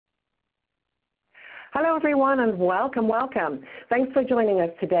Hello everyone and welcome, welcome. Thanks for joining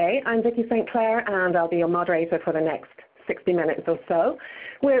us today. I'm Vicki St. Clair and I'll be your moderator for the next 60 minutes or so.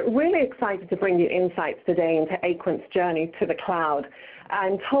 We're really excited to bring you insights today into Aquent's journey to the cloud.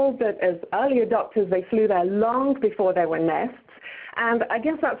 I'm told that as early adopters they flew there long before there were nests, and I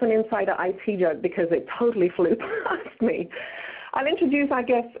guess that's an insider IT joke because it totally flew past me. I'll introduce our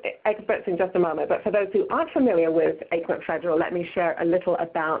guest experts in just a moment, but for those who aren't familiar with Aquent Federal, let me share a little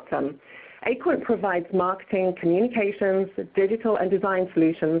about them. Aquent provides marketing, communications, digital and design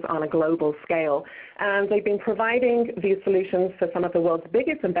solutions on a global scale. And they've been providing these solutions for some of the world's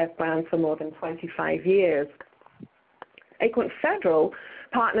biggest and best brands for more than 25 years. Aquent Federal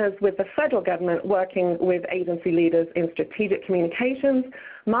partners with the federal government, working with agency leaders in strategic communications,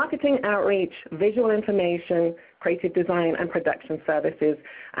 marketing outreach, visual information, creative design and production services.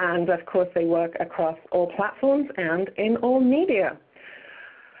 And of course they work across all platforms and in all media.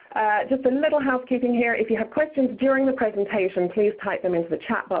 Just a little housekeeping here. If you have questions during the presentation, please type them into the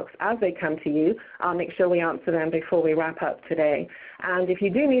chat box as they come to you. I'll make sure we answer them before we wrap up today. And if you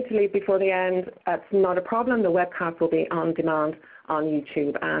do need to leave before the end, that's not a problem. The webcast will be on demand on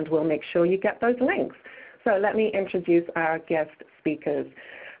YouTube, and we'll make sure you get those links. So let me introduce our guest speakers.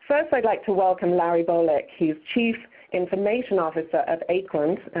 First, I'd like to welcome Larry Bolick. He's Chief Information Officer of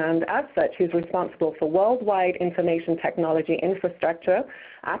Aquent, and as such, he's responsible for worldwide information technology infrastructure,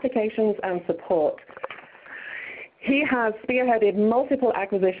 applications, and support. He has spearheaded multiple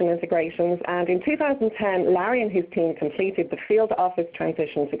acquisition integrations, and in 2010, Larry and his team completed the field office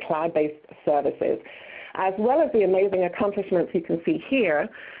transition to cloud-based services. As well as the amazing accomplishments you can see here,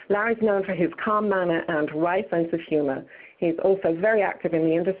 Larry's known for his calm manner and wry sense of humor. He's also very active in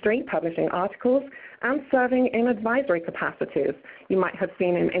the industry, publishing articles and serving in advisory capacities. You might have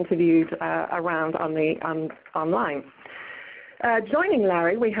seen him interviewed around online. Joining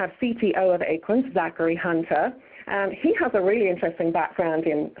Larry, we have CTO of Aquent, Zachary Hunter, and he has a really interesting background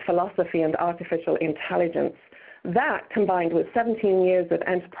in philosophy and artificial intelligence. That, combined with 17 years of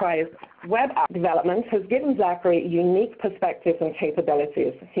enterprise web app development, has given Zachary unique perspectives and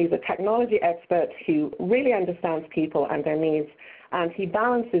capabilities. He's a technology expert who really understands people and their needs, and he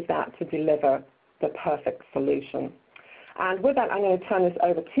balances that to deliver the perfect solution. And with that, I'm going to turn this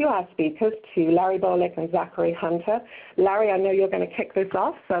over to our speakers, to Larry Bolick and Zachary Hunter. Larry, I know you're going to kick this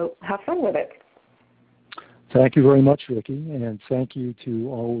off, so have fun with it. Thank you very much, Vicki, and thank you to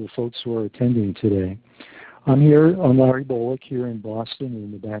all the folks who are attending today. I'm Larry Bolick here in Boston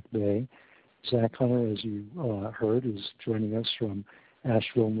in the Back Bay. Zach Hunter, as you heard, is joining us from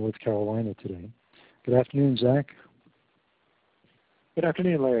Asheville, North Carolina today. Good afternoon, Zach. Good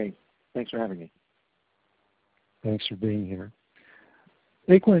afternoon, Larry. Thanks for having me. Thanks for being here.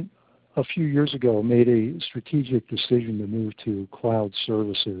 Aquent, a few years ago, made a strategic decision to move to cloud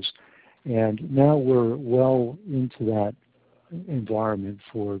services, and now we're well into that environment.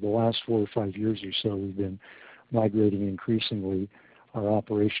 For the last 4 or 5 years or so, we've been migrating increasingly our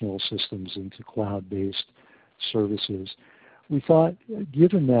operational systems into cloud-based services. We thought,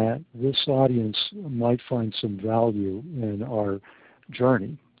 given that, this audience might find some value in our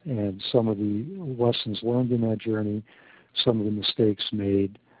journey and some of the lessons learned in that journey, some of the mistakes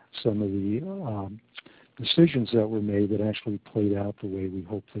made, some of the decisions that were made that actually played out the way we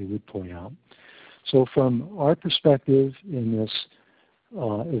hoped they would play out. So from our perspective in this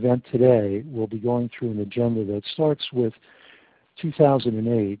event today, we'll be going through an agenda that starts with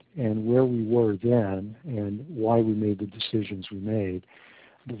 2008 and where we were then and why we made the decisions we made,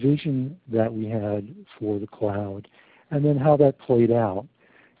 the vision that we had for the cloud, and then how that played out,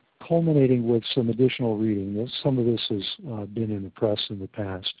 culminating with some additional reading. Some of this has been in the press in the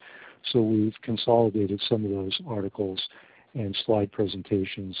past, so we've consolidated some of those articles and slide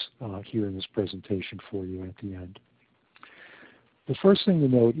presentations here in this presentation for you at the end. The first thing to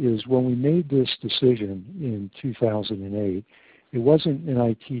note is when we made this decision in 2008, it wasn't an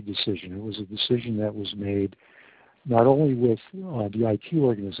IT decision. It was a decision that was made not only with the IT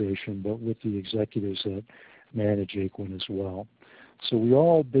organization, but with the executives that manage Aquent as well. So we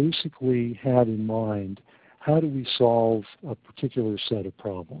all basically had in mind, how do we solve a particular set of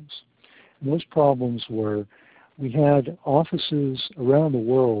problems? And those problems were, we had offices around the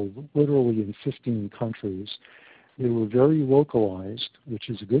world, literally in 15 countries. They were very localized, which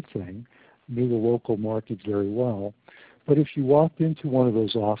is a good thing, knew the local market very well. But if you walked into one of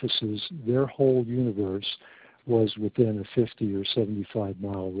those offices, their whole universe was within a 50 or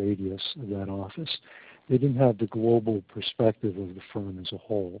 75-mile radius of that office. They didn't have the global perspective of the firm as a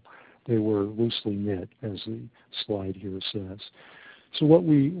whole. They were loosely knit, as the slide here says. So what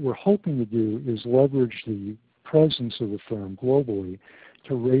we were hoping to do is leverage the presence of the firm globally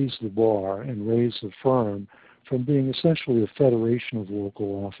to raise the bar and raise the firm from being essentially a federation of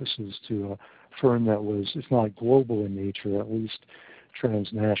local offices to a firm that was, if not global in nature, at least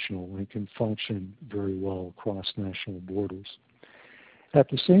transnational and can function very well across national borders. At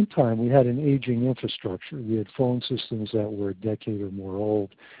the same time, we had an aging infrastructure. We had phone systems that were a decade or more old.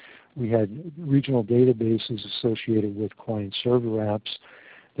 We had regional databases associated with client-server apps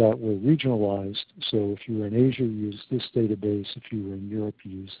that were regionalized. So if you were in Asia, you used this database. If you were in Europe,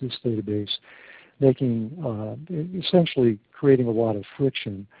 you used this database, making essentially creating a lot of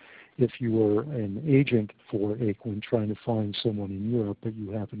friction if you were an agent for Aquent trying to find someone in Europe, but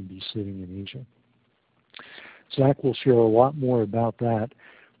you happen to be sitting in Asia. Zach will share a lot more about that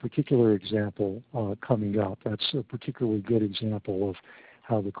particular example coming up. That's a particularly good example of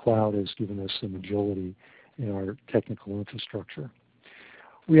how the cloud has given us some agility in our technical infrastructure.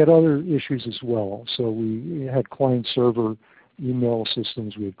 We had other issues as well. So we had client-server email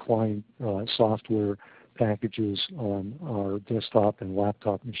systems. We had client software packages on our desktop and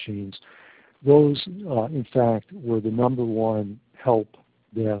laptop machines. Those, in fact, were the #1 help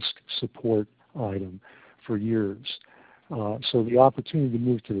desk support item for years. So the opportunity to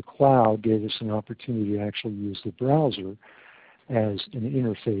move to the cloud gave us an opportunity to actually use the browser as an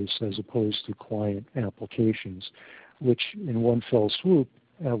interface as opposed to client applications, which in one fell swoop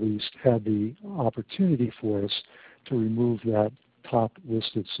at least had the opportunity for us to remove that top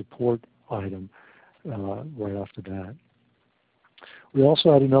listed support item right off the bat. We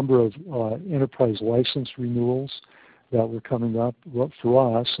also had a number of enterprise license renewals that were coming up.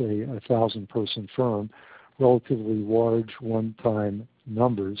 For us, a 1,000-person firm, relatively large one-time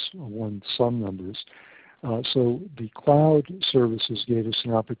numbers, one-sum numbers. So the cloud services gave us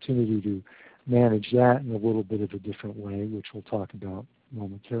an opportunity to manage that in a little bit of a different way, which we'll talk about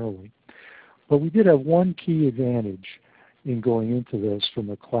momentarily. But we did have one key advantage in going into this from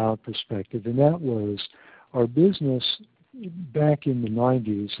a cloud perspective, and that was our business back in the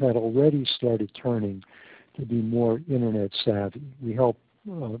 90s had already started turning to be more internet savvy. We help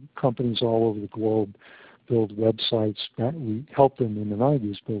companies all over the globe build websites. We helped them in the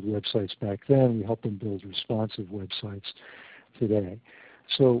 90s build websites back then. We help them build responsive websites today.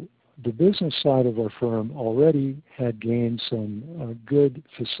 So the business side of our firm already had gained some good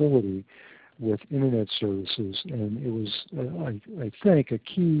facility with internet services, and it was, I think, a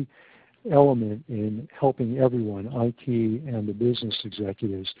key element in helping everyone, IT and the business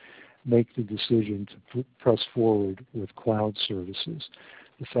executives, make the decision to press forward with cloud services,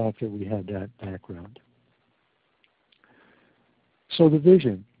 the fact that we had that background. So the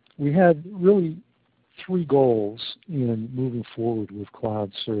vision. We had really 3 goals in moving forward with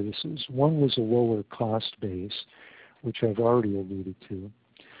cloud services. One was a lower cost base, which I've already alluded to.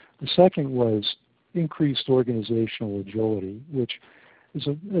 The second was increased organizational agility, which is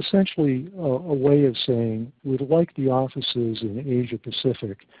essentially a way of saying we'd like the offices in Asia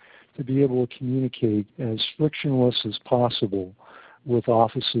Pacific to be able to communicate as frictionless as possible with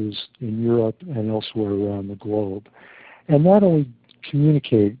offices in Europe and elsewhere around the globe. And not only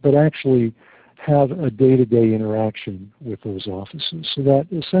communicate, but actually have a day-to-day interaction with those offices, so that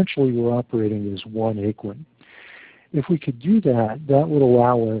essentially we're operating as one Aquent. If we could do that, that would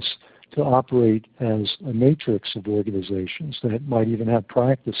allow us to operate as a matrix of organizations that might even have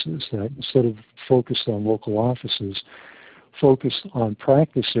practices that, instead of focused on local offices, focused on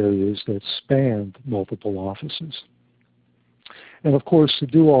practice areas that spanned multiple offices. And of course, to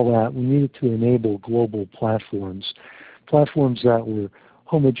do all that, we needed to enable global platforms that were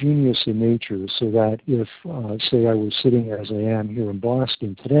homogeneous in nature, so that if, say, I was sitting as I am here in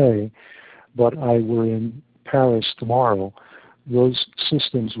Boston today, but I were in Paris tomorrow, those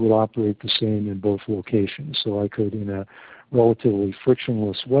systems would operate the same in both locations. So I could, in a relatively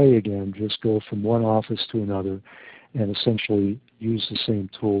frictionless way, again, just go from one office to another and essentially use the same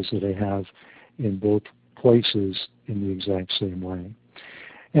tools that I have in both places in the exact same way.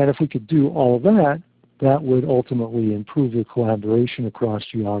 And if we could do all of that, that would ultimately improve the collaboration across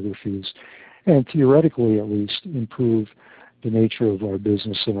geographies and theoretically at least improve the nature of our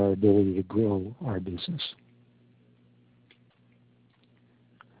business and our ability to grow our business.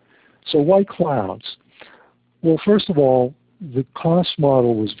 So why clouds? Well, first of all, the cost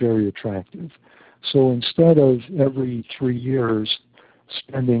model was very attractive. So instead of every 3 years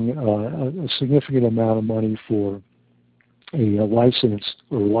spending a significant amount of money for a license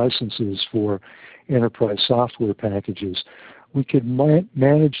or licenses for enterprise software packages, we could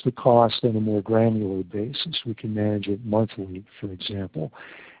manage the cost on a more granular basis. We can manage it monthly, for example,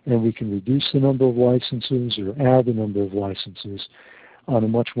 and we can reduce the number of licenses or add the number of licenses on a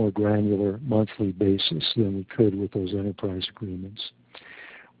much more granular monthly basis than we could with those enterprise agreements.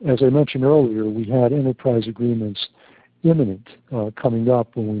 as I mentioned earlier, we had enterprise agreements imminent coming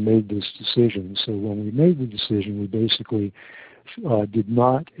up when we made this decision. So when we made the decision, we basically did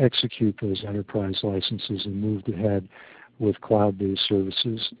not execute those enterprise licenses and moved ahead with cloud-based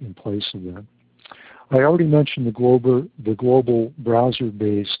services in place of them. I already mentioned the global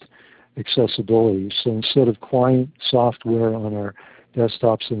browser-based accessibility. So instead of client software on our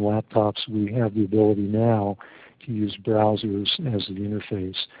desktops and laptops, we have the ability now to use browsers as the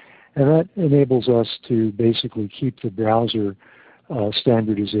interface. And that enables us to basically keep the browser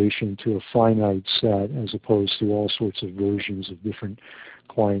standardization to a finite set as opposed to all sorts of versions of different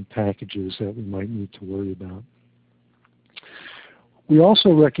client packages that we might need to worry about. We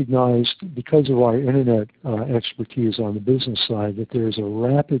also recognized, because of our internet expertise on the business side, that there's a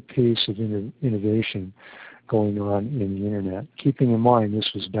rapid pace of innovation going on in the internet, keeping in mind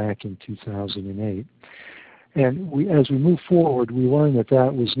this was back in 2008. And as we move forward, we learned that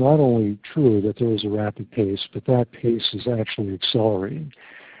that was not only true, that there was a rapid pace, but that pace is actually accelerating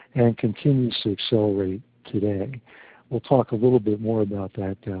and continues to accelerate today. We'll talk a little bit more about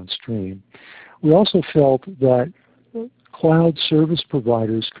that downstream. We also felt that cloud service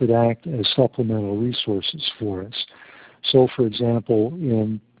providers could act as supplemental resources for us. So for example,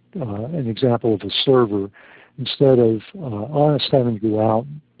 in an example of a server, instead of us having to go out,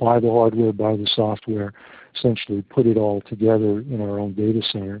 buy the hardware, buy the software, essentially put it all together in our own data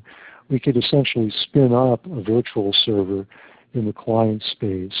center, we could essentially spin up a virtual server in the client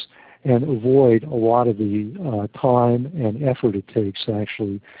space and avoid a lot of the time and effort it takes to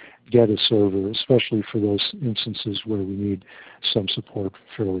actually get a server, especially for those instances where we need some support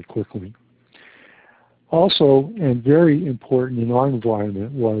fairly quickly. Also, and very important in our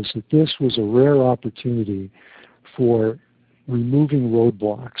environment, was that this was a rare opportunity for removing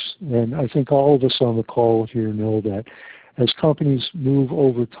roadblocks. And I think all of us on the call here know that as companies move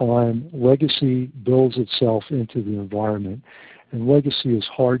over time, legacy builds itself into the environment, and legacy is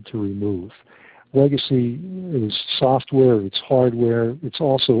hard to remove. Legacy is software, it's hardware, it's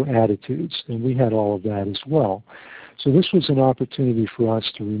also attitudes, and we had all of that as well. So this was an opportunity for us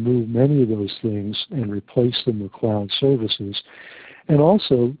to remove many of those things and replace them with cloud services, and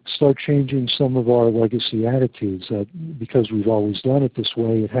also start changing some of our legacy attitudes that because we've always done it this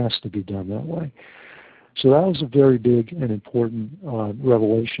way, it has to be done that way. So that was a very big and important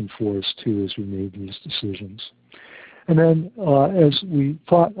revelation for us too as we made these decisions. And then as we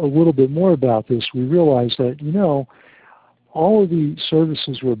thought a little bit more about this, we realized that, you know, all of the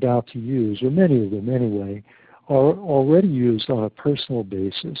services we're about to use, or many of them anyway, are already used on a personal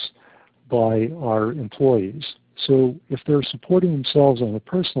basis by our employees. So if they're supporting themselves on a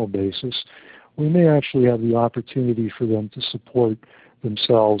personal basis, we may actually have the opportunity for them to support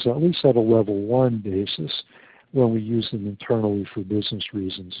themselves, at least at a level 1 basis, when we use them internally for business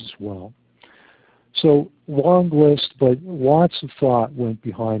reasons as well. So long list, but lots of thought went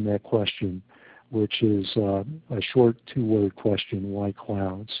behind that question, which is a short 2-word question: why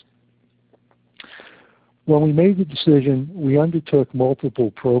clouds? When we made the decision, we undertook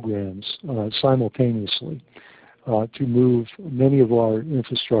multiple programs simultaneously to move many of our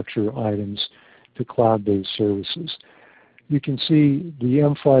infrastructure items to cloud-based services. You can see the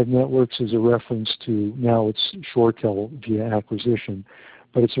M5 networks is a reference to, now it's ShoreTel via acquisition,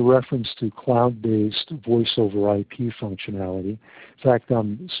 but it's a reference to cloud-based voice over IP functionality. In fact,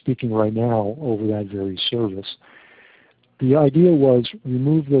 I'm speaking right now over that very service. The idea was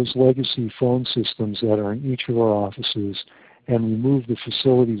remove those legacy phone systems that are in each of our offices and remove the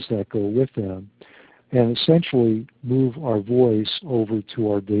facilities that go with them, and essentially move our voice over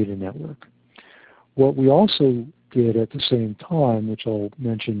to our data network. What we also did at the same time, which I'll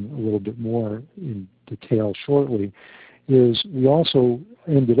mention a little bit more in detail shortly, is we also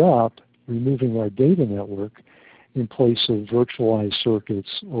ended up removing our data network in place of virtualized circuits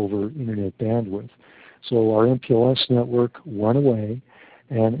over internet bandwidth. So our MPLS network went away,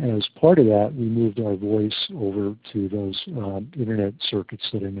 and as part of that, we moved our voice over to those internet circuits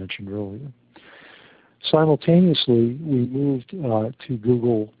that I mentioned earlier. Simultaneously, we moved to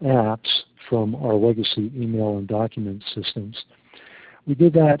Google Apps from our legacy email and document systems. We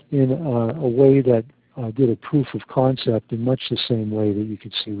did that in a way that did a proof of concept in much the same way that you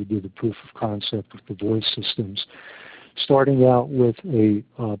could see we did the proof of concept with the voice systems, starting out with a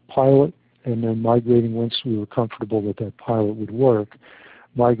pilot and then migrating, once we were comfortable that that pilot would work,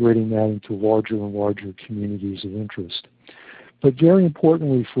 migrating that into larger and larger communities of interest. But very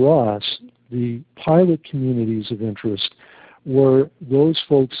importantly for us, the pilot communities of interest were those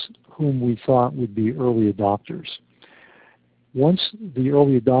folks whom we thought would be early adopters. Once the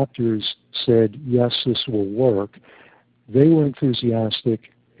early adopters said, yes, this will work, they were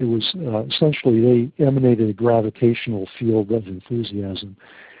enthusiastic it was essentially they emanated a gravitational field of enthusiasm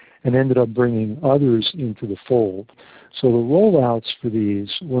and ended up bringing others into the fold. So the rollouts for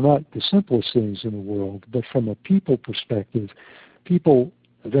these were not the simplest things in the world, but from a people perspective, people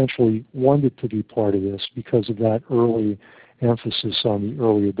eventually wanted to be part of this because of that early emphasis on the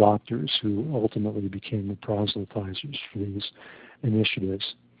early adopters who ultimately became the proselytizers for these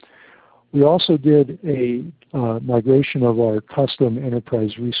initiatives. We also did a migration of our custom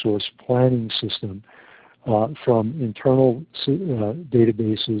enterprise resource planning system from internal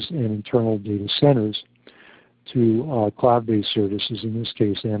databases and internal data centers to cloud-based services, in this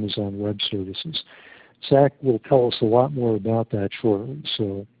case Amazon Web Services. Zach will tell us a lot more about that shortly,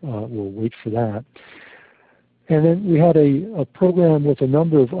 so we'll wait for that. And then we had a program with a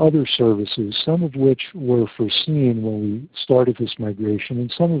number of other services, some of which were foreseen when we started this migration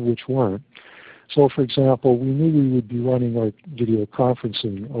and some of which weren't. So for example, we knew we would be running our video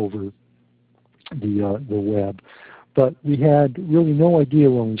conferencing over the web, but we had really no idea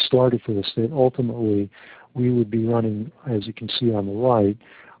when we started this that ultimately we would be running, as you can see on the right,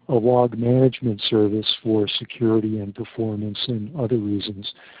 a log management service for security and performance and other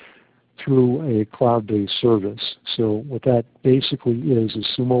reasons through a cloud-based service. So what that basically is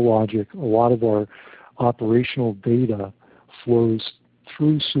Sumo Logic. A lot of our operational data flows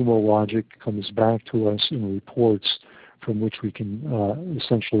through Sumo Logic, comes back to us in reports from which we can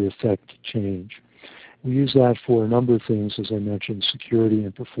essentially affect change. We use that for a number of things. As I mentioned, security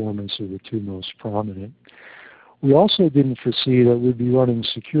and performance are the two most prominent. We also didn't foresee that we'd be running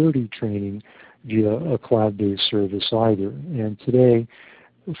security training via a cloud-based service either. And today,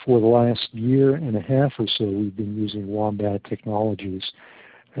 for the last year and a half or so, we've been using Wombat Technologies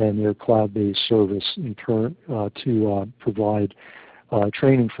and their cloud-based service in turn to provide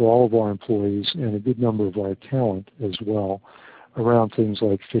training for all of our employees and a good number of our talent as well around things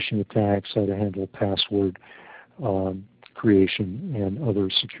like phishing attacks, how to handle password creation, and other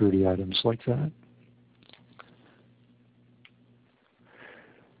security items like that.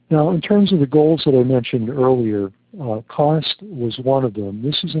 Now, in terms of the goals that I mentioned earlier, cost was one of them.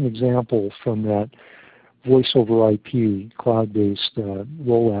 This is an example from that voice over IP cloud-based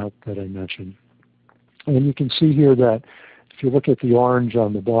rollout that I mentioned. And you can see here that if you look at the orange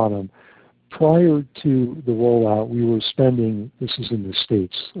on the bottom, prior to the rollout, we were spending, this is in the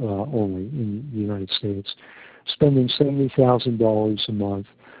States only, in the United States, spending $70,000 a month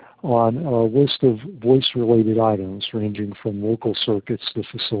on a list of voice-related items ranging from local circuits to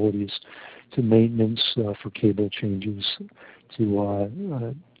facilities to maintenance for cable changes to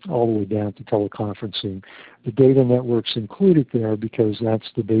all the way down to teleconferencing. The data network's included there because that's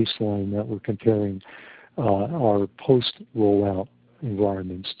the baseline that we're comparing our post-rollout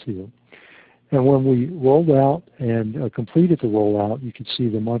environments to. And when we rolled out and completed the rollout, you can see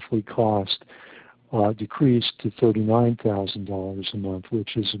the monthly cost decreased to $39,000 a month,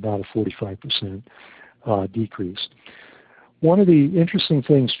 which is about a 45% decrease. One of the interesting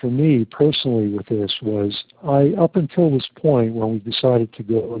things for me personally with this was up until this point when we decided to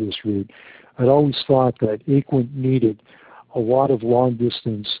go this route, I'd always thought that Aquent needed a lot of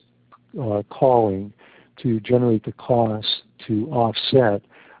long-distance calling to generate the costs to offset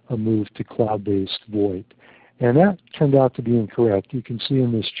a move to cloud-based VoIP. And that turned out to be incorrect. You can see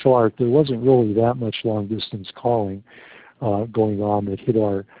in this chart there wasn't really that much long-distance calling going on that hit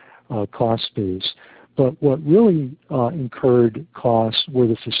our cost base. But what really incurred costs were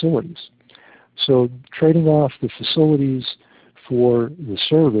the facilities. So trading off the facilities for the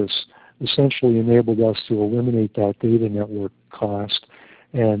service essentially enabled us to eliminate that data network cost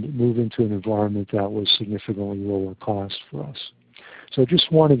and move into an environment that was significantly lower cost for us. So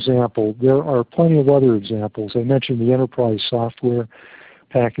just one example. There are plenty of other examples. I mentioned the enterprise software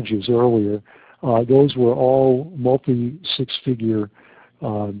packages earlier. Those were all multi-six-figure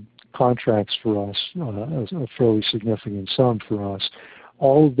contracts for us, a fairly significant sum for us.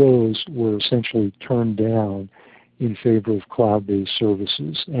 All of those were essentially turned down in favor of cloud-based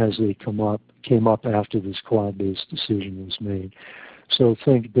services as they came up after this cloud-based decision was made. So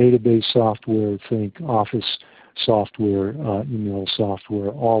think database software, think Office software, email software,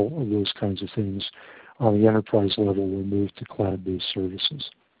 all of those kinds of things on the enterprise level were moved to cloud-based services.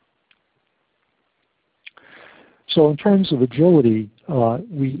 So in terms of agility,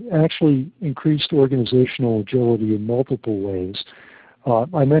 we actually increased organizational agility in multiple ways.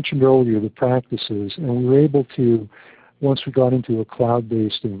 I mentioned earlier the practices, and we were able to, once we got into a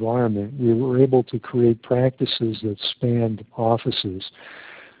cloud-based environment, we were able to create practices that spanned offices.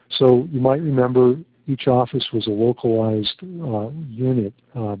 So you might remember each office was a localized unit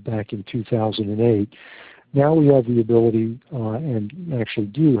back in 2008. Now we have the ability, and actually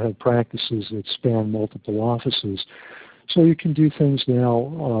do have practices that span multiple offices. So you can do things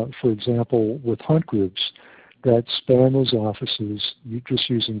now, for example, with hunt groups that span those offices just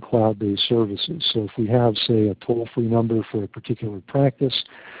using cloud-based services. So if we have, say, a toll-free number for a particular practice,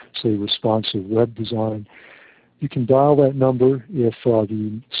 say responsive web design, you can dial that number if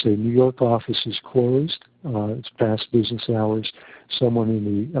the, say, New York office is closed, it's past business hours, someone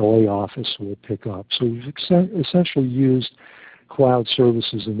in the LA office will pick up. So we've essentially used cloud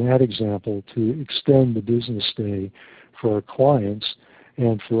services in that example to extend the business day for our clients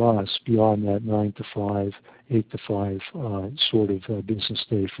and for us beyond that 9 to 5, 8 to 5 sort of business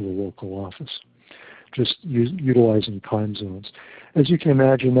day for the local office, just utilizing time zones. As you can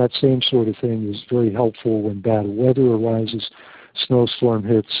imagine, that same sort of thing is very helpful when bad weather arises. Snowstorm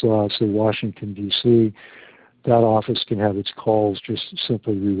hits, say, Washington, D.C. That office can have its calls just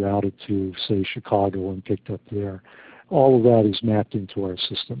simply rerouted to, say, Chicago and picked up there. All of that is mapped into our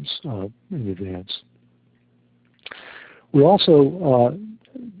systems in advance. We also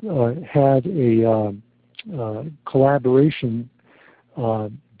had a collaboration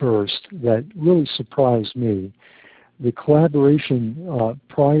burst that really surprised me. The collaboration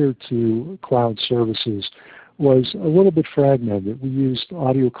prior to cloud services was a little bit fragmented. We used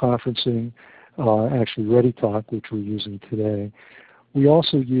audio conferencing, actually ReadyTalk, which we're using today. We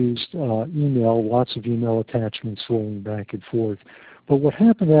also used email, lots of email attachments rolling back and forth. But what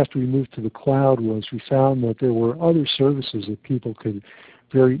happened after we moved to the cloud was we found that there were other services that people could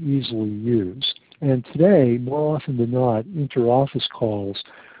very easily use. And today, more often than not, inter-office calls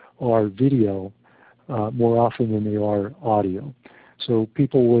are video more often than they are audio. So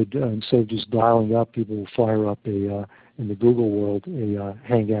people would, instead of just dialing up, people will fire up a, in the Google world, a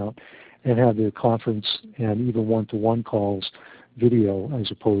Hangout and have their conference and even one-to-one calls video as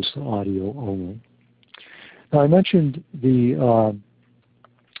opposed to audio only. Now I mentioned the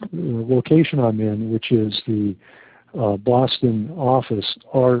location I'm in, which is the Boston office.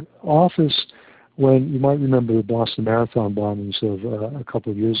 Our office, when you might remember the Boston Marathon bombings of a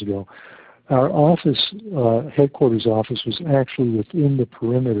couple of years ago, our office, headquarters office, was actually within the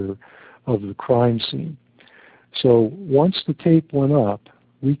perimeter of the crime scene. So once the tape went up,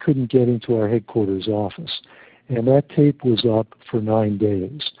 we couldn't get into our headquarters office. And that tape was up for 9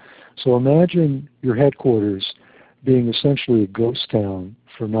 days. So imagine your headquarters being essentially a ghost town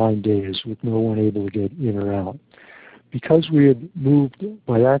for 9 days with no one able to get in or out. Because we had moved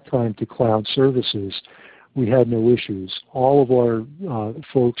by that time to cloud services, we had no issues. All of our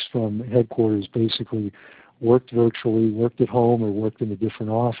folks from headquarters basically worked virtually, worked at home or worked in a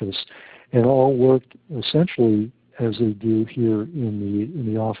different office, and all worked essentially as they do here in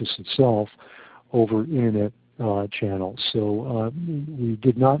the office itself over internet channels. So we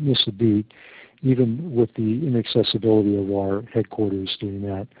did not miss a beat, even with the inaccessibility of our headquarters during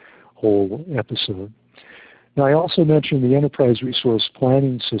that whole episode. Now, I also mentioned the Enterprise Resource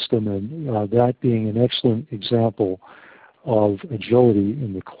Planning System, and that being an excellent example of agility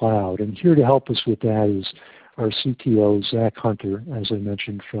in the cloud. And here to help us with that is our CTO, Zach Hunter, as I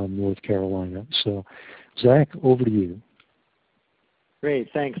mentioned, from North Carolina. So, Zach, over to you. Great.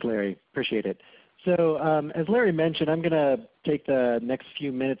 Thanks, Larry. Appreciate it. So as Larry mentioned, I'm going to take the next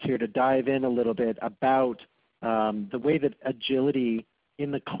few minutes here to dive in a little bit about the way that agility in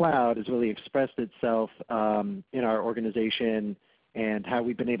the cloud has really expressed itself in our organization and how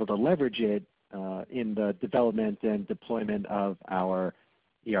we've been able to leverage it in the development and deployment of our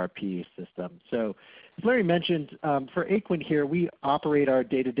ERP system. So as Larry mentioned, for Aquent here, we operate our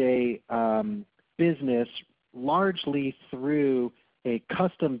day-to-day business largely through a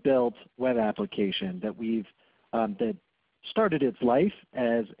custom-built web application that we've that started its life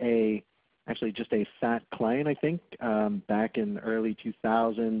as actually just a fat client, I think, back in the early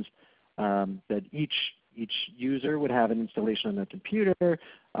 2000s, that each user would have an installation on their computer.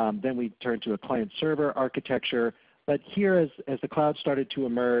 Then we turned to a client-server architecture. But here, as the cloud started to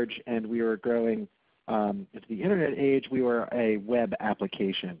emerge and we were growing into the internet age, we were a web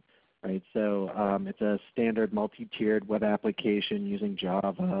application. Right, so it's a standard multi-tiered web application using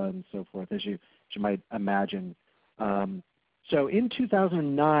Java and so forth, as you might imagine. So in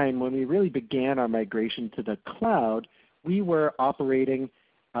 2009, when we really began our migration to the cloud, we were operating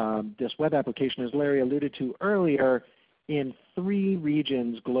this web application, as Larry alluded to earlier, in 3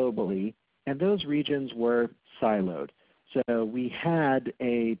 regions globally, and those regions were siloed. So we had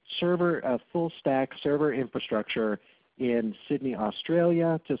a full-stack server infrastructure in Sydney,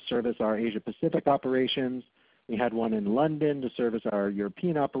 Australia to service our Asia-Pacific operations. We had one in London to service our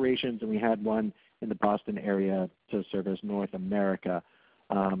European operations, and we had one in the Boston area to service North America.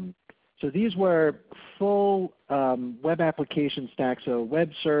 So these were full web application stacks, so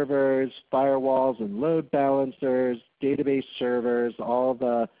web servers, firewalls and load balancers, database servers, all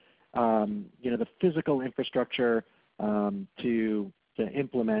the the physical infrastructure to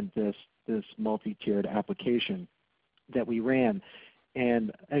implement this multi-tiered application that we ran.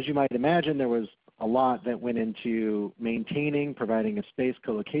 And as you might imagine, there was a lot that went into maintaining, providing a space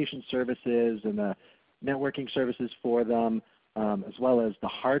co-location services and the networking services for them, as well as the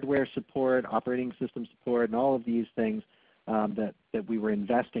hardware support, operating system support, and all of these things that we were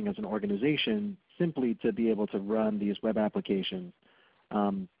investing as an organization simply to be able to run these web applications.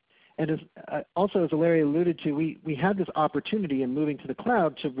 And also, as Larry alluded to, we had this opportunity in moving to the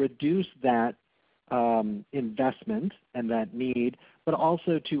cloud to reduce that investment and that need, but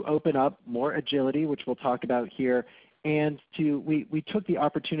also to open up more agility, which we'll talk about here, and we took the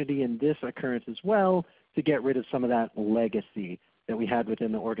opportunity in this occurrence as well to get rid of some of that legacy that we had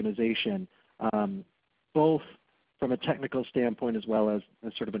within the organization, both from a technical standpoint as well as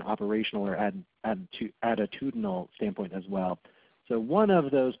sort of an operational or attitudinal standpoint as well. So one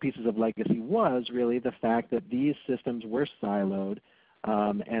of those pieces of legacy was really the fact that these systems were siloed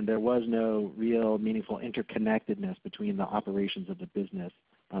and there was no real meaningful interconnectedness between the operations of the business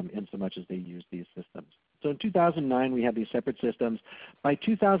in so much as they used these systems. So in 2009 we had these separate systems. By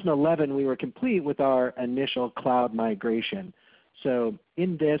 2011 we were complete with our initial cloud migration. So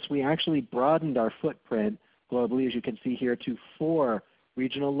in this we actually broadened our footprint globally, as you can see here, to 4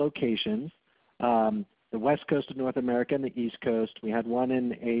 regional locations. The west coast of North America and the east coast. We had one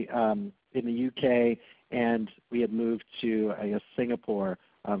in the UK, and we had moved to Singapore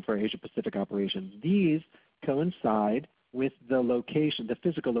for Asia Pacific operations. These coincide with the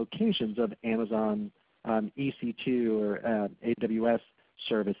physical locations of Amazon EC2 or AWS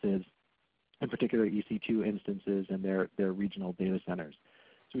services, in particular EC2 instances and their regional data centers.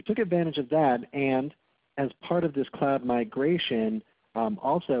 So we took advantage of that, and as part of this cloud migration,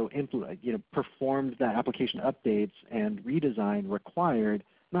 also performed the application updates and redesign required,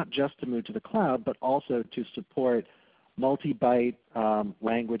 not just to move to the cloud, but also to support multi-byte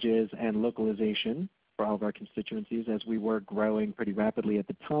languages and localization for all of our constituencies, as we were growing pretty rapidly at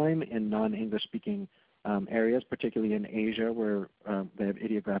the time in non-English speaking areas, particularly in Asia where they have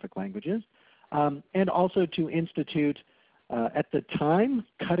ideographic languages, and also to institute at the time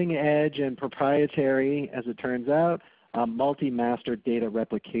cutting edge and proprietary, as it turns out, multi-master data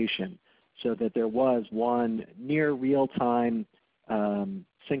replication, so that there was one near real-time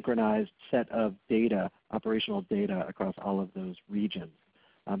synchronized set of data, operational data across all of those regions.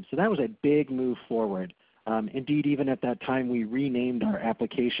 So that was a big move forward. Indeed, even at that time we renamed our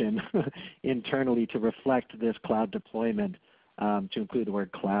application internally to reflect this cloud deployment, to include the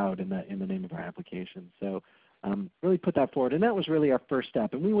word cloud in the name of our application. So really put that forward, and that was really our first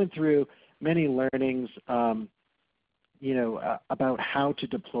step. And we went through many learnings about how to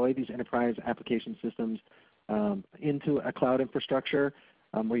deploy these enterprise application systems into a cloud infrastructure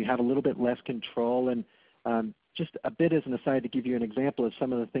where you have a little bit less control. And just a bit as an aside to give you an example of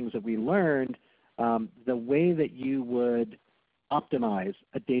some of the things that we learned, the way that you would optimize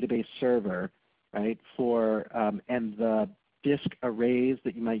a database server, right, for and the disk arrays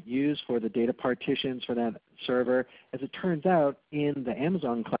that you might use for the data partitions for that server, as it turns out in the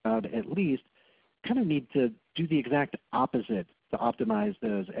Amazon cloud at least, kind of need to do the exact opposite to optimize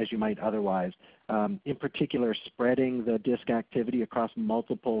those as you might otherwise. In particular, spreading the disk activity across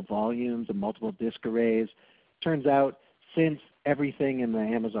multiple volumes and multiple disk arrays. Turns out since everything in the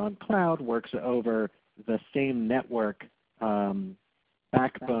Amazon cloud works over the same network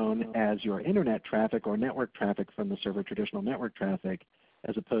backbone as your internet traffic or network traffic from the server, traditional network traffic,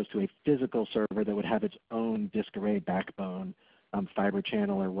 as opposed to a physical server that would have its own disk array backbone, fiber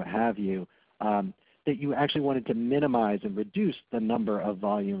channel or what have you, that you actually wanted to minimize and reduce the number of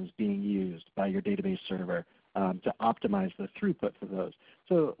volumes being used by your database server to optimize the throughput for those.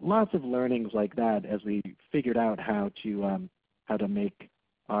 So lots of learnings like that as we figured out how to make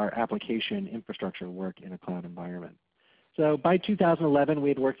our application infrastructure work in a cloud environment. So by 2011 we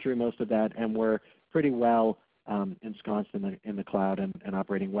had worked through most of that and were pretty well ensconced in the cloud and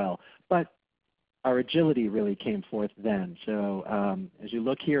operating well. But our agility really came forth then. So as you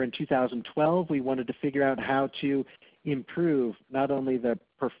look here in 2012, we wanted to figure out how to improve not only the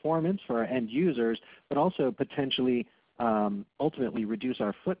performance for our end users, but also potentially ultimately reduce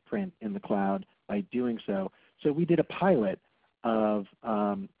our footprint in the cloud by doing so. So we did a pilot of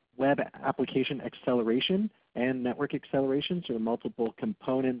web application acceleration and network acceleration, so multiple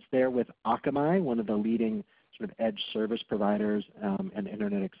components there with Akamai, one of the leading sort of edge service providers and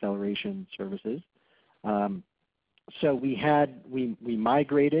internet acceleration services. So we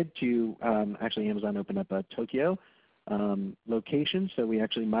migrated to actually Amazon opened up a Tokyo location, so we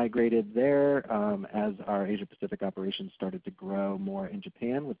actually migrated there as our Asia Pacific operations started to grow more in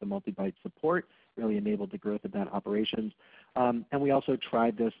Japan with the multi-byte support, really enabled the growth of that operations. And we also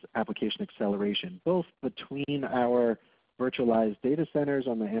tried this application acceleration, both between our virtualized data centers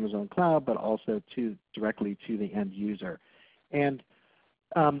on the Amazon cloud, but also directly to the end user. And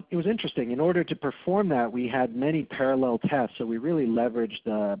it was interesting. In order to perform that, we had many parallel tests, so we really leveraged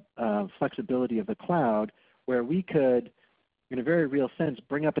the flexibility of the cloud, where we could, in a very real sense,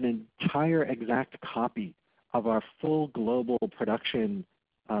 bring up an entire exact copy of our full global production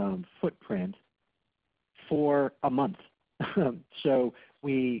footprint for a month. So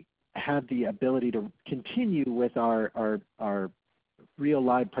we had the ability to continue with our real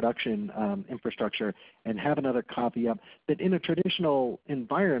live production infrastructure and have another copy up that in a traditional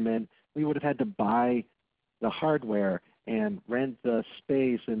environment we would have had to buy the hardware and rent the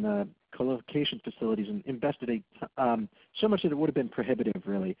space and the co-location facilities and invested so much that it would have been prohibitive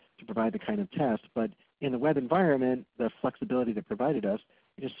really to provide the kind of test. But in the web environment, the flexibility that provided us,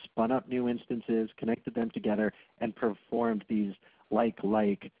 we just spun up new instances, connected them together, and performed these like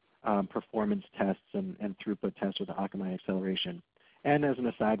performance tests and throughput tests with the Akamai acceleration. And as an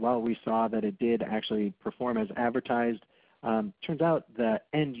aside, while we saw that it did actually perform as advertised, turns out the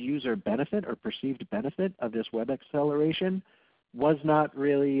end user benefit or perceived benefit of this web acceleration was not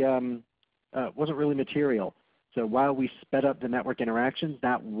really wasn't really material. So while we sped up the network interactions,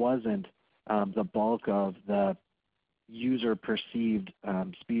 that wasn't the bulk of the user perceived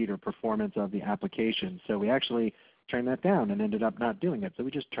speed or performance of the application. So we actually turned that down and ended up not doing it. So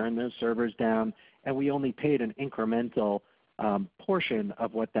we just turned those servers down, and we only paid an incremental portion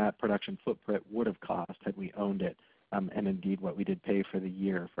of what that production footprint would have cost had we owned it, and indeed what we did pay for the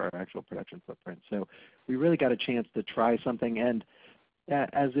year for our actual production footprint. So we really got a chance to try something, and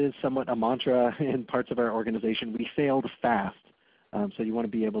as is somewhat a mantra in parts of our organization, we failed fast. So you want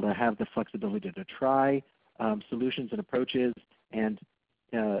to be able to have the flexibility to try solutions and approaches, and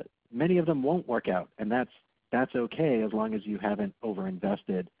many of them won't work out, and that's okay as long as you haven't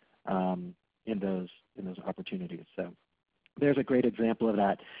overinvested in those opportunities. So there's a great example of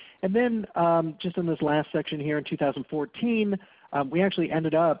that. And then just in this last section here in 2014, we actually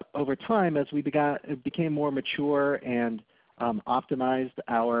ended up over time as we became more mature and optimized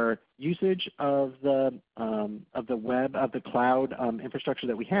our usage of the web, of the cloud infrastructure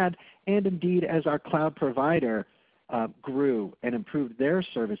that we had, and indeed as our cloud provider grew and improved their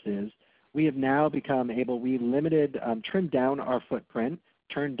services, we have now become able, we trimmed down our footprint,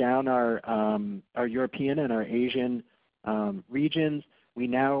 turned down our European and our Asian regions. We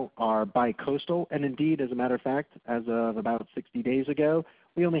now are bi-coastal, and indeed, as a matter of fact, as of about 60 days ago,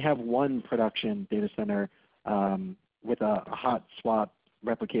 we only have one production data center with a hot swap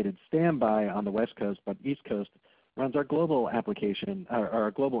replicated standby on the West Coast, but East Coast runs our global application,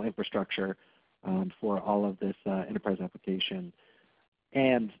 our global infrastructure for all of this enterprise application.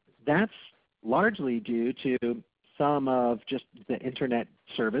 And that's largely due to some of just the internet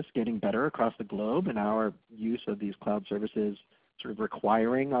service getting better across the globe and our use of these cloud services sort of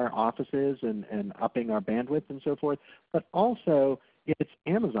requiring our offices and upping our bandwidth and so forth. But also it's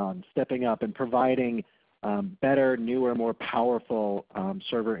Amazon stepping up and providing better, newer, more powerful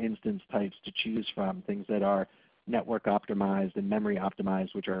server instance types to choose from, things that are network optimized and memory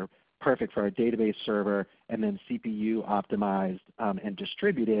optimized, which are perfect for our database server, and then CPU optimized and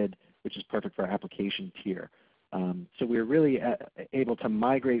distributed, which is perfect for our application tier. So we're really able to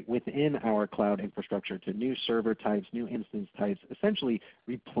migrate within our cloud infrastructure to new server types, new instance types, essentially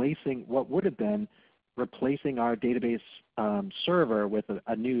replacing what would have been replacing our database server with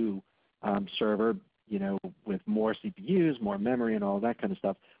a new server, with more CPUs, more memory, and all that kind of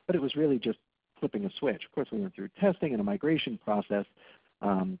stuff. But it was really just flipping a switch. Of course, we went through testing and a migration process,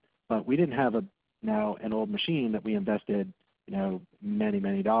 but we didn't have now an old machine that we invested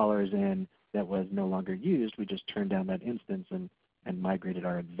many dollars in that was no longer used. We just turned down that instance and migrated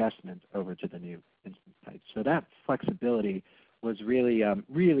our investment over to the new instance type. So that flexibility was really,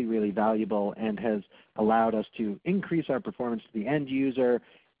 really valuable and has allowed us to increase our performance to the end user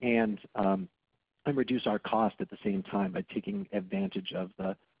and reduce our cost at the same time by taking advantage of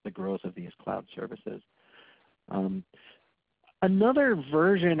the growth of these cloud services. Another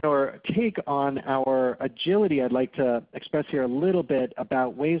version or take on our agility I'd like to express here a little bit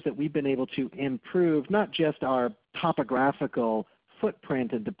about ways that we've been able to improve not just our topographical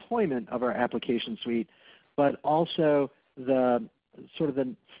footprint and deployment of our application suite, but also the sort of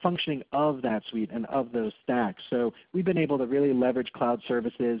the functioning of that suite and of those stacks. So we've been able to really leverage cloud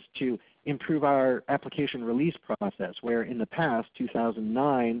services to improve our application release process, where in the past,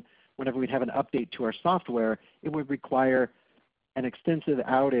 2009, whenever we'd have an update to our software, it would require an extensive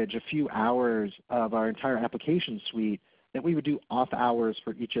outage, a few hours of our entire application suite that we would do off hours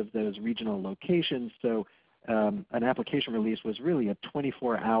for each of those regional locations. So an application release was really a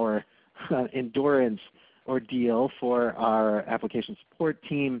 24-hour endurance ordeal for our application support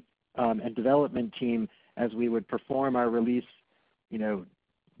team and development team as we would perform our release,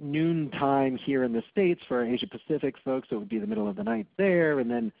 noon time here in the States for our Asia Pacific folks. So it would be the middle of the night there, and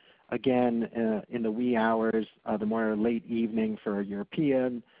then again in the wee hours, the more late evening for our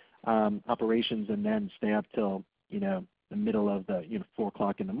European operations, and then stay up till the middle of the 4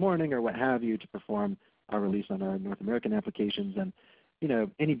 o'clock in the morning or what have you to perform our release on our North American applications. And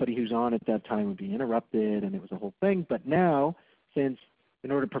anybody who's on at that time would be interrupted, and it was a whole thing. But now, since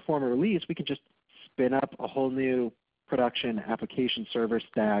in order to perform a release, we can just spin up a whole new production application server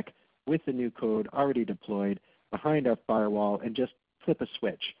stack with the new code already deployed behind our firewall, and just flip a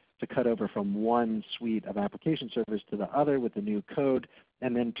switch to cut over from one suite of application servers to the other with the new code,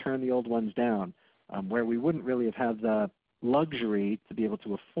 and then turn the old ones down, where we wouldn't really have had the luxury to be able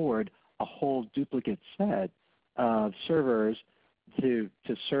to afford a whole duplicate set of servers to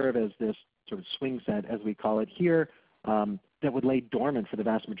serve as this sort of swing set, as we call it here, that would lay dormant for the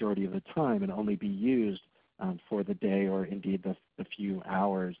vast majority of the time and only be used for the day or indeed the few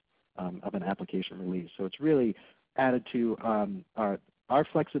hours of an application release. So it's really added to our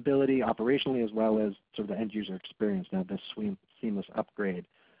flexibility operationally, as well as sort of the end user experience to have this seamless upgrade.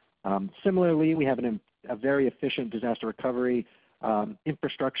 Similarly, we have a very efficient disaster recovery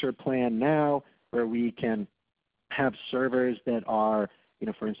infrastructure plan now, where we can have servers that are,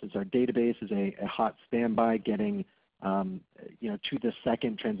 for instance, our database is a hot standby, getting to the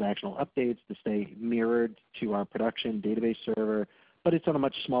second transactional updates to stay mirrored to our production database server, but it's on a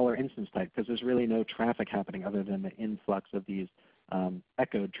much smaller instance type because there's really no traffic happening other than the influx of these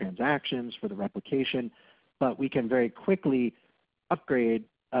echoed transactions for the replication. But we can very quickly upgrade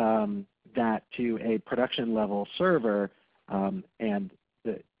that to a production level server, and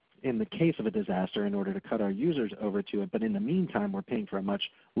in the case of a disaster, in order to cut our users over to it. But in the meantime, we're paying for a much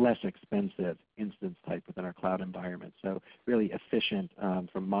less expensive instance type within our cloud environment. So really efficient from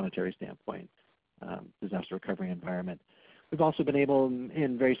a monetary standpoint, disaster recovery environment. We've also been able,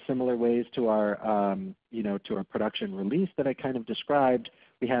 in very similar ways to our, to our production release that I kind of described,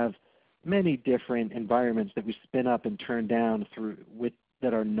 we have many different environments that we spin up and turn down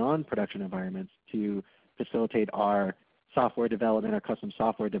that are non-production environments to facilitate our software development, our custom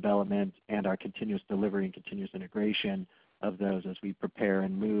software development, and our continuous delivery and continuous integration of those as we prepare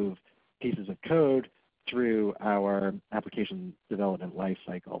and move pieces of code through our application development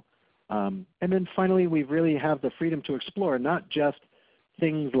lifecycle. And then finally, we really have the freedom to explore not just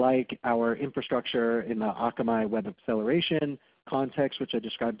things like our infrastructure in the Akamai web acceleration context, which I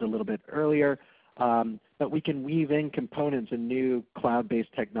described a little bit earlier, but we can weave in components and new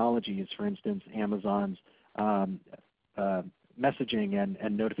cloud-based technologies, for instance, Amazon's messaging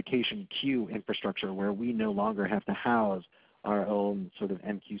and notification queue infrastructure, where we no longer have to house our own sort of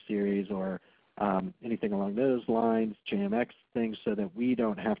MQ series or anything along those lines, JMX things, so that we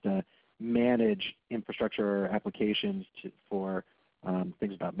don't have to manage infrastructure or applications for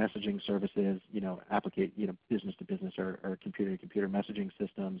things about messaging services, business to business or computer to computer messaging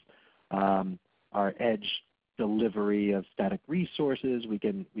systems, our edge delivery of static resources. We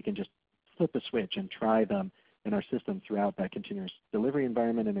can just flip a switch and try them in our system throughout that continuous delivery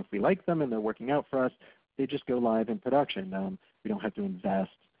environment. And if we like them and they're working out for us, they just go live in production. We don't have to invest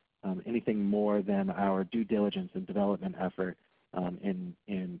anything more than our due diligence and development effort in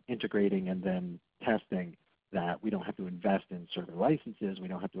integrating and then testing that. We don't have to invest in server licenses. We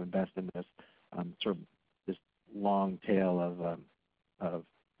don't have to invest in this this long tail of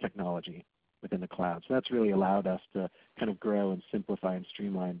technology within the cloud. So that's really allowed us to kind of grow and simplify and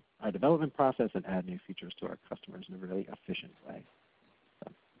streamline our development process and add new features to our customers in a really efficient way.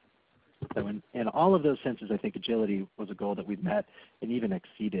 So in all of those senses, I think agility was a goal that we've met and even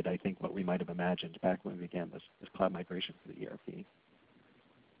exceeded, I think, what we might have imagined back when we began this cloud migration for the ERP.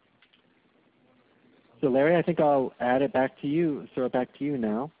 So Larry, I think I'll add it back to you, throw it back to you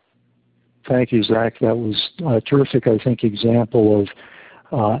now. Thank you, Zach. That was a terrific, I think, example of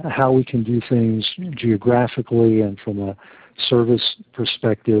how we can do things geographically and from a service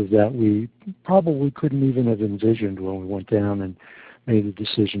perspective that we probably couldn't even have envisioned when we went down and made the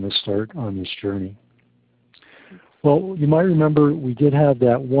decision to start on this journey. Well, you might remember we did have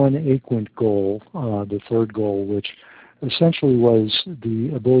that one Aquent goal, the third goal, which essentially was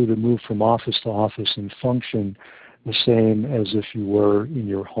the ability to move from office to office and function the same as if you were in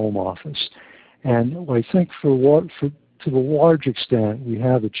your home office. And I think to the large extent, we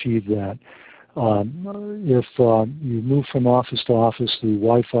have achieved that. If you move from office to office, the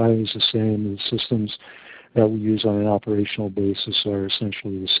Wi-Fi is the same, the systems that we use on an operational basis are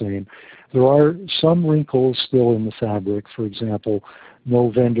essentially the same. There are some wrinkles still in the fabric. For example,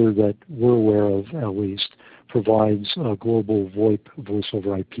 no vendor that we're aware of, at least, provides a global VoIP, voice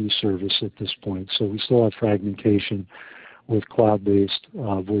over IP service at this point. So we still have fragmentation with cloud-based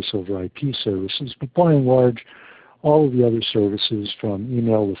voice over IP services. But by and large, all of the other services, from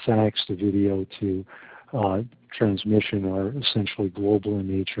email to fax to video to transmission, are essentially global in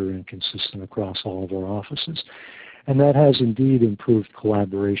nature and consistent across all of our offices. And that has indeed improved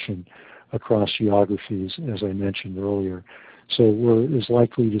collaboration across geographies, as I mentioned earlier. So we're as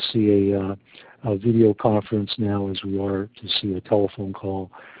likely to see a video conference now as we are to see a telephone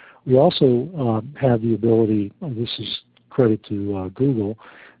call. We also have the ability, this is credit to Google,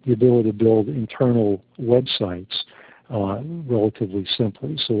 the ability to build internal websites relatively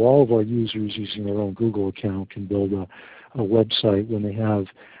simply. So all of our users using their own Google account can build a website when they have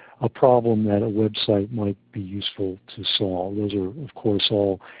a problem that a website might be useful to solve. Those are, of course,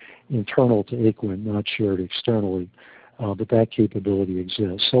 all internal to Aquent, not shared externally, but that capability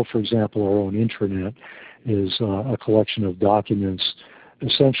exists. So, for example, our own intranet is a collection of documents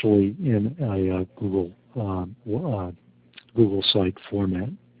essentially in a Google site format.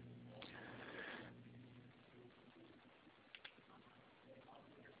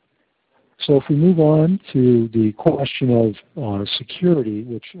 So if we move on to the question of security,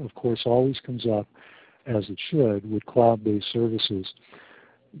 which of course always comes up, as it should, with cloud-based services,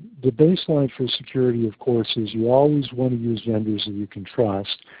 the baseline for security, of course, is you always want to use vendors that you can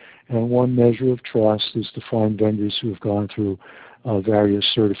trust. And one measure of trust is to find vendors who have gone through various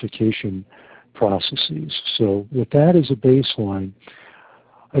certification processes. So with that as a baseline,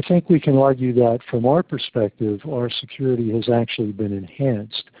 I think we can argue that from our perspective, our security has actually been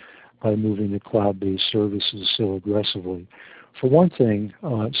enhanced by moving to cloud-based services so aggressively. For one thing,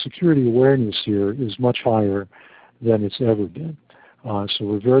 security awareness here is much higher than it's ever been. So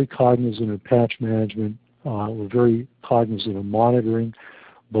we're very cognizant of patch management. We're very cognizant of monitoring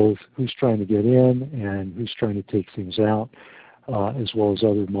both who's trying to get in and who's trying to take things out, as well as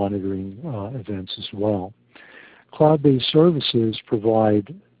other monitoring events as well. Cloud-based services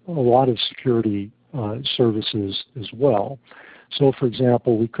provide a lot of security services as well. So, for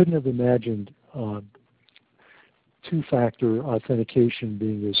example, we couldn't have imagined two-factor authentication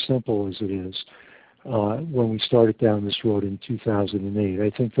being as simple as it is when we started down this road in 2008. I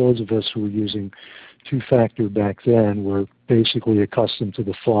think those of us who were using two-factor back then were basically accustomed to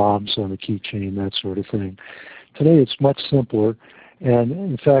the fobs on the keychain, that sort of thing. Today it's much simpler, and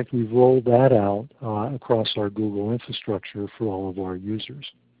in fact we've rolled that out across our Google infrastructure for all of our users.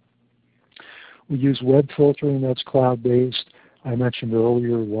 We use web filtering that's cloud-based. I mentioned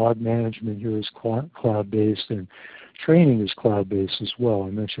earlier log management here is cloud-based, and training is cloud-based as well.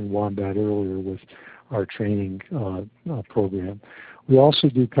 I mentioned Wombat earlier with our training program. We also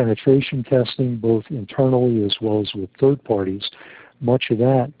do penetration testing both internally as well as with third parties. Much of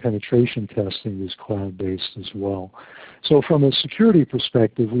that penetration testing is cloud-based as well. So from a security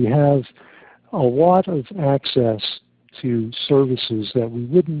perspective, we have a lot of access to services that we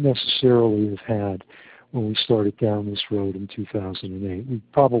wouldn't necessarily have had when we started down this road in 2008. We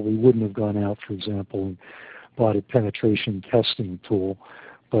probably wouldn't have gone out, for example, and bought a penetration testing tool,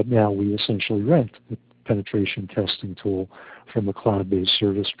 but now we essentially rent the penetration testing tool from a cloud-based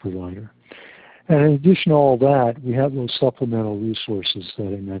service provider. And in addition to all that, we have those supplemental resources that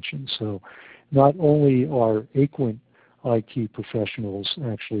I mentioned. So not only are Aquent IT professionals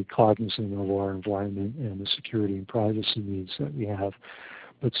actually cognizant of our environment and the security and privacy needs that we have,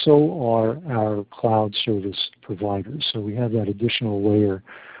 but so are our cloud service providers. So we have that additional layer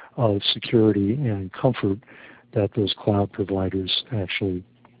of security and comfort that those cloud providers actually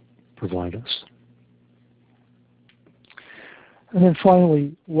provide us. And then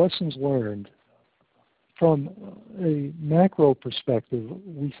finally, lessons learned. From a macro perspective,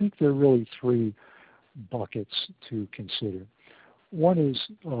 we think there are really three buckets to consider. One is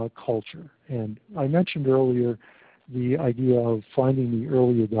culture. And I mentioned earlier the idea of finding the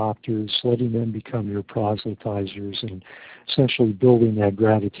early adopters, letting them become your proselytizers, and essentially building that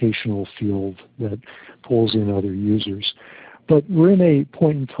gravitational field that pulls in other users. But we're in a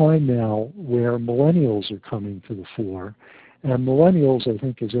point in time now where millennials are coming to the fore. And millennials, I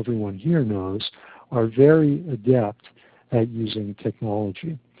think as everyone here knows, are very adept at using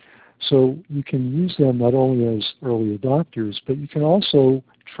technology. So you can use them not only as early adopters, but you can also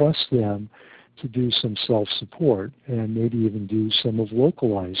trust them to do some self-support and maybe even do some of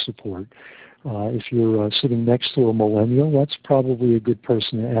localized support. If you're sitting next to a millennial, that's probably a good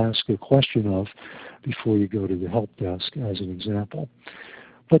person to ask a question of before you go to the help desk, as an example.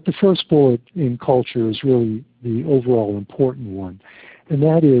 But the first bullet in culture is really the overall important one, and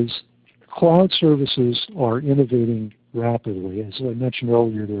that is cloud services are innovating rapidly. As I mentioned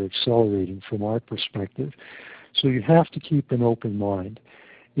earlier, they're accelerating from our perspective. So you have to keep an open mind.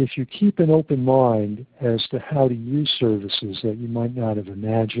 If you keep an open mind as to how to use services that you might not have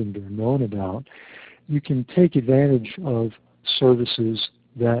imagined or known about, you can take advantage of services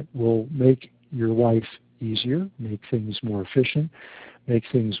that will make your life easier, make things more efficient, make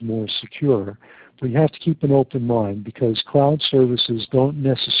things more secure. But you have to keep an open mind because cloud services don't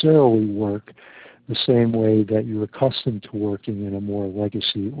necessarily work the same way that you're accustomed to working in a more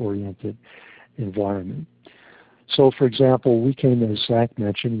legacy-oriented environment. So for example, we can, as Zach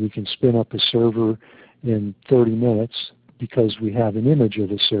mentioned, we can spin up a server in 30 minutes because we have an image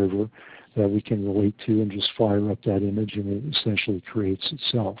of a server that we can relate to and just fire up that image and it essentially creates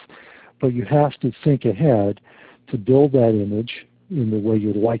itself. But you have to think ahead to build that image in the way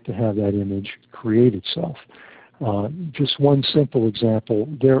you'd like to have that image create itself. Just one simple example,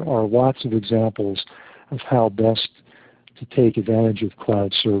 there are lots of examples of how best to take advantage of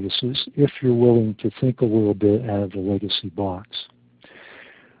cloud services if you're willing to think a little bit out of the legacy box.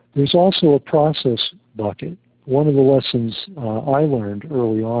 There's also a process bucket. One of the lessons I learned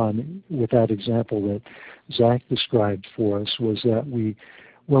early on with that example that Zach described for us was that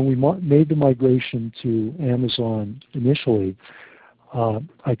when we made the migration to Amazon initially,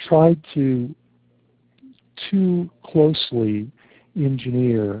 I tried to too closely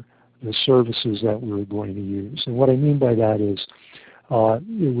engineer the services that we were going to use. And what I mean by that is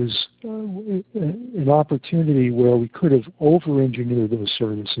it was an opportunity where we could have over-engineered those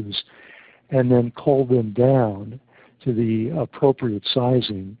services and then culled them down to the appropriate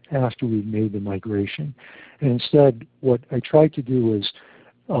sizing after we'd made the migration. And instead, what I tried to do was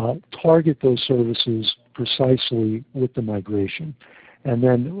target those services precisely with the migration. And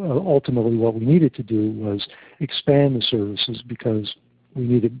then ultimately what we needed to do was expand the services because we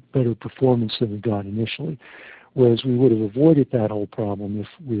needed better performance than we got initially. Whereas we would have avoided that whole problem if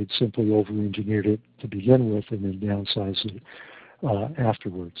we had simply over-engineered it to begin with and then downsized it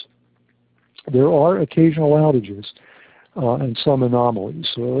afterwards. There are occasional outages and some anomalies.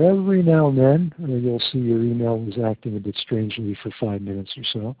 So every now and then, you'll see your email is acting a bit strangely for 5 minutes or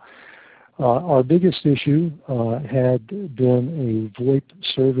so. Our biggest issue had been a VoIP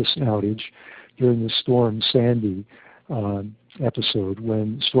service outage during the Storm Sandy episode.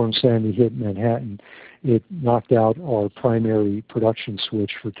 When Storm Sandy hit Manhattan, it knocked out our primary production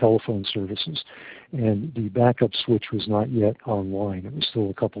switch for telephone services, and the backup switch was not yet online. It was still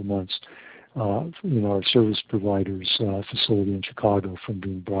a couple months in our service provider's facility in Chicago from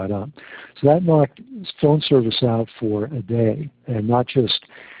being brought up. So that knocked phone service out for a day, and not just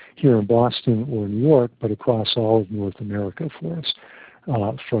here in Boston or New York, but across all of North America for us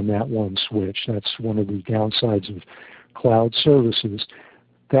from that one switch. That's one of the downsides of cloud services.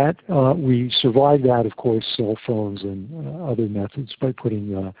 That we survived that, of course, cell phones and other methods by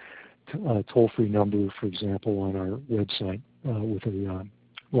putting a toll-free number, for example, on our website with a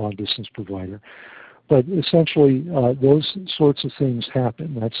long-distance provider. But essentially, those sorts of things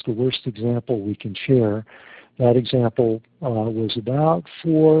happen. That's the worst example we can share. That example was about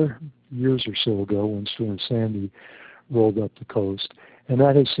 4 years or so ago when Storm Sandy rolled up the coast. And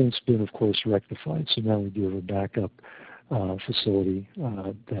that has since been, of course, rectified. So now we do have a backup facility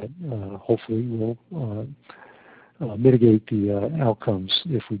that hopefully will mitigate the outcomes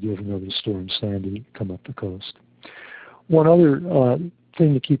if we do have another Storm Sandy come up the coast. One other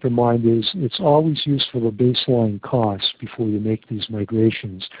thing to keep in mind is it's always useful to baseline costs before you make these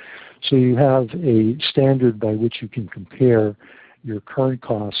migrations. So you have a standard by which you can compare your current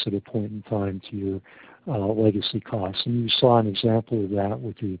costs at a point in time to your legacy costs. And you saw an example of that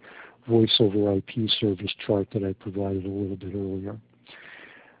with the voice over IP service chart that I provided a little bit earlier.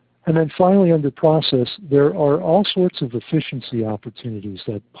 And then finally, under process, there are all sorts of efficiency opportunities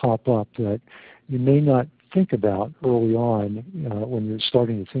that pop up that you may not think about early on when you're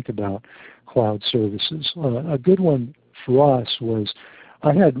starting to think about cloud services. A good one for us was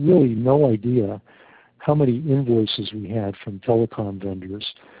I had really no idea how many invoices we had from telecom vendors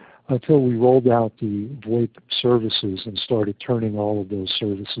until we rolled out the VoIP services and started turning all of those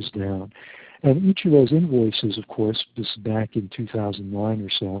services down. And each of those invoices, of course, this back in 2009 or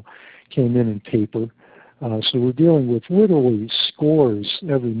so, came in paper. So we're dealing with literally scores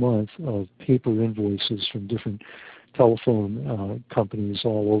every month of paper invoices from different telephone companies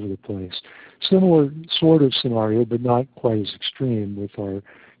all over the place. Similar sort of scenario, but not quite as extreme with our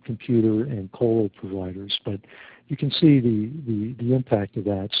computer and colo providers. But you can see the impact of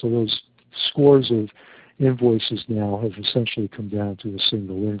that. So those scores of invoices now have essentially come down to a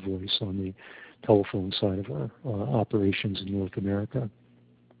single invoice on the telephone side of our operations in North America.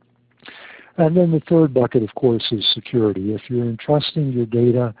 And then the third bucket, of course, is security. If you're entrusting your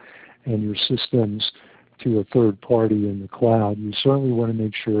data and your systems to a third party in the cloud, you certainly want to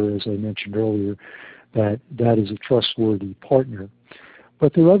make sure, as I mentioned earlier, that that is a trustworthy partner.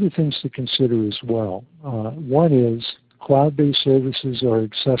 But there are other things to consider as well. One is cloud-based services are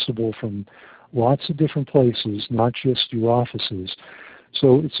accessible from lots of different places, not just your offices.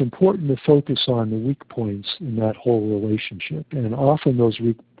 So it's important to focus on the weak points in that whole relationship. And often those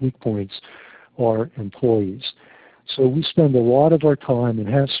weak points are employees. So we spend a lot of our time and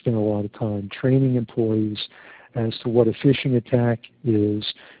have spent a lot of time training employees as to what a phishing attack is,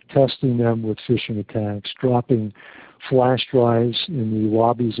 testing them with phishing attacks, dropping flash drives in the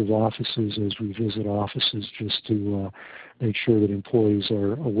lobbies of offices as we visit offices just to make sure that employees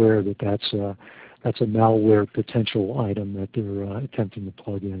are aware that that's a malware potential item that they're attempting to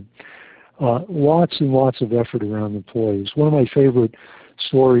plug in. Lots and lots of effort around employees. One of my favorite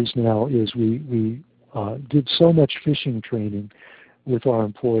stories now is we did so much phishing training with our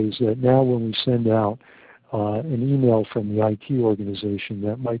employees that now when we send out an email from the IT organization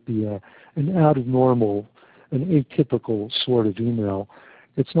that might be an out of normal, an atypical sort of email,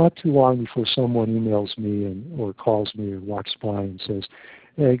 it's not too long before someone emails me or calls me or walks by and says,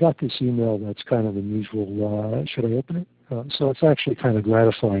 "Hey, I got this email that's kind of unusual. Should I open it?" So it's actually kind of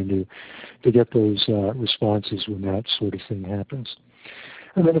gratifying to get those responses when that sort of thing happens.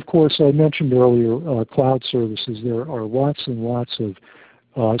 And then, of course, I mentioned earlier cloud services. There are lots and lots of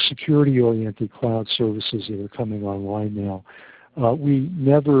security-oriented cloud services that are coming online now. We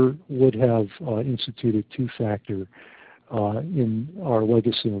never would have instituted two-factor in our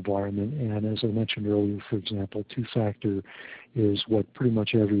legacy environment, and as I mentioned earlier, for example, two-factor is what pretty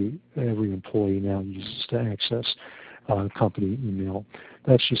much every employee now uses to access company email.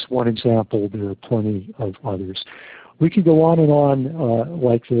 That's just one example. There are plenty of others. We could go on and on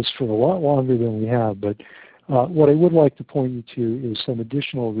like this for a lot longer than we have, but what I would like to point you to is some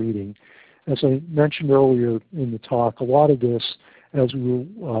additional reading. As I mentioned earlier in the talk, a lot of this, as we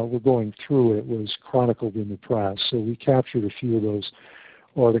were going through it, was chronicled in the press. So we captured a few of those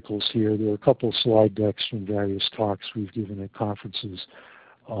articles here. There are a couple of slide decks from various talks we've given at conferences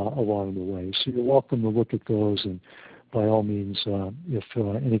along the way. So you're welcome to look at those, and by all means, if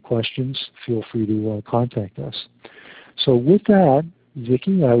any questions, feel free to contact us. So with that,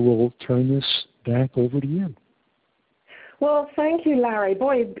 Vicki, I will turn this back over to you. Well, thank you, Larry.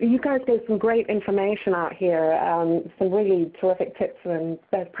 Boy, you guys gave some great information out here, some really terrific tips and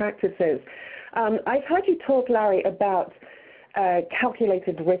best practices. I've heard you talk, Larry, about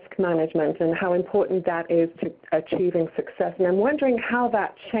calculated risk management and how important that is to achieving success. And I'm wondering how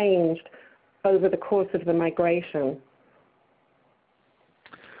that changed over the course of the migration.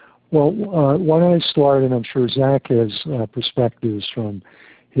 Well, why don't I start, and I'm sure Zach has perspectives from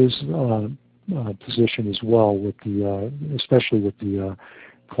his position as well, with the especially with the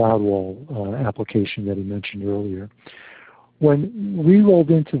CloudWall application that he mentioned earlier. When we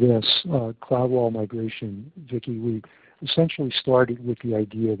rolled into this CloudWall migration, Vicki, we essentially started with the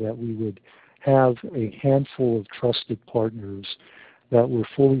idea that we would have a handful of trusted partners that were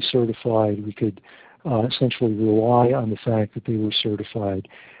fully certified. We could essentially rely on the fact that they were certified.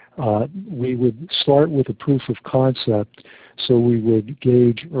 We would start with a proof of concept, so we would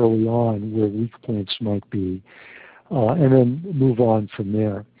gauge early on where weak points might be, and then move on from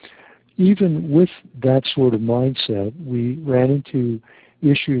there. Even with that sort of mindset, we ran into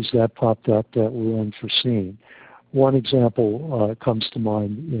issues that popped up that were unforeseen. One example comes to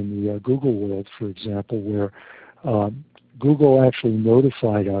mind in the Google world, for example, where Google actually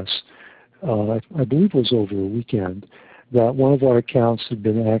notified us, I believe it was over a weekend, that one of our accounts had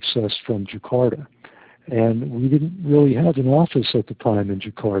been accessed from Jakarta. And we didn't really have an office at the time in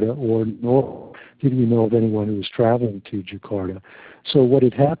Jakarta, nor did we know of anyone who was traveling to Jakarta. So what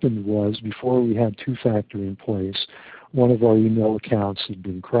had happened was, before we had two-factor in place, one of our email accounts had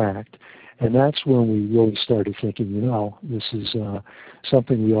been cracked. And that's when we really started thinking, you know, this is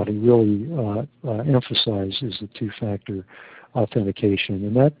something we ought to really emphasize, is the two-factor authentication.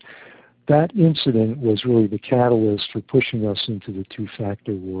 And that incident was really the catalyst for pushing us into the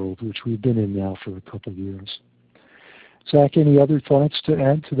two-factor world, which we've been in now for a couple of years. Zach, any other thoughts to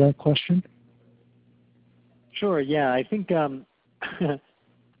add to that question? Sure. Yeah, I think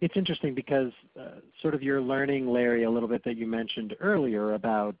it's interesting because sort of you're learning, Larry, a little bit that you mentioned earlier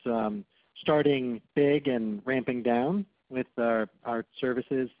about starting big and ramping down with our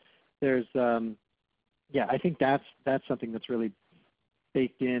services. There's, yeah, I think that's something that's really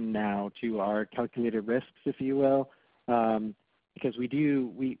baked in now to our calculated risks, if you will, because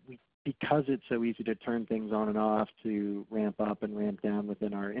because it's so easy to turn things on and off, to ramp up and ramp down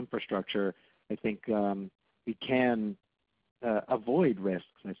within our infrastructure. I think we can avoid risks,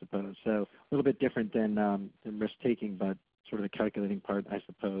 I suppose. So a little bit different than risk taking, but sort of the calculating part, I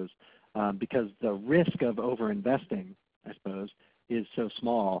suppose, because the risk of overinvesting, I suppose, is so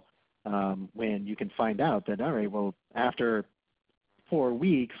small when you can find out that, all right, well, after 4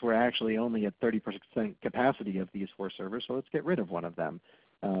 weeks, we're actually only at 30% capacity of these 4 servers, so let's get rid of one of them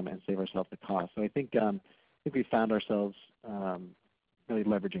and save ourselves the cost. So I think we found ourselves really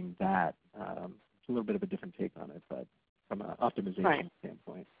leveraging that. It's a little bit of a different take on it, but from an optimization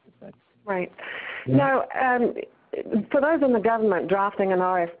standpoint. Right. Now, for those in the government, drafting an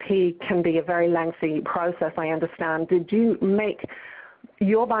RFP can be a very lengthy process, I understand. Did you make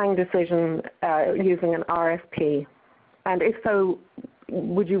your buying decision using an RFP? And if so,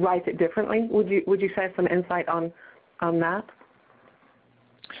 would you write it differently? Would you share some insight on that?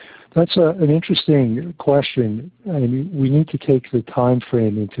 That's an interesting question. I mean, we need to take the time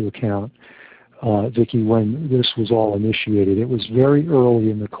frame into account, Vicki, when this was all initiated. It was very early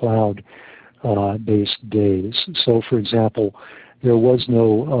in the cloud-based days. So, for example, there was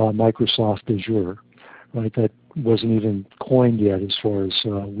no Microsoft Azure, right? That wasn't even coined yet as far as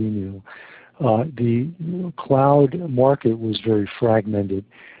we knew. The cloud market was very fragmented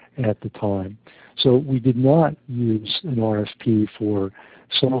at the time. So we did not use an RFP for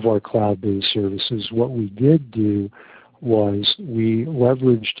some of our cloud-based services. What we did do was we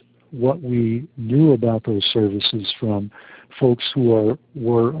leveraged what we knew about those services from folks who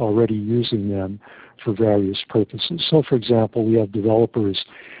were already using them for various purposes. So, for example, we have developers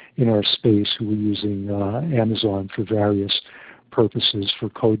in our space who were using Amazon for various purposes for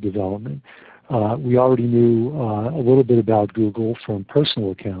code development. We already knew a little bit about Google from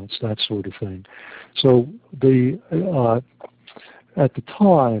personal accounts, that sort of thing. So at the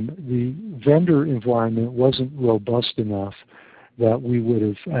time, the vendor environment wasn't robust enough that we would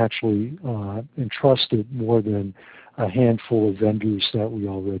have actually entrusted more than a handful of vendors that we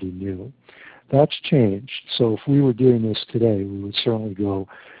already knew. That's changed. So if we were doing this today, we would certainly go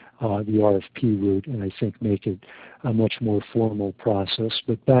the RFP route and I think make it a much more formal process.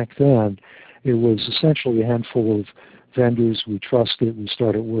 But back then, it was essentially a handful of vendors we trusted, we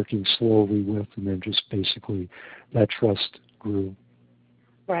started working slowly with, and then just basically that trust grew.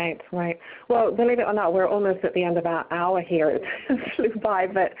 Right, right. Well, believe it or not, we're almost at the end of our hour here. It flew by,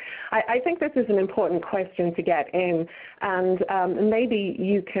 but I think this is an important question to get in, and maybe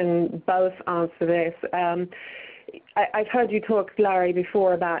you can both answer this. I've heard you talk, Larry,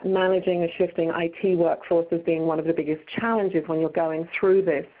 before about managing a shifting IT workforce as being one of the biggest challenges when you're going through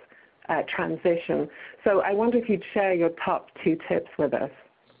this transition. So I wonder if you'd share your top 2 tips with us.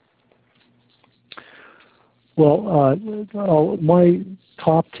 Well, my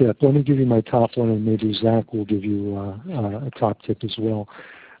top tip, let me give you my top one, and maybe Zach will give you a top tip as well.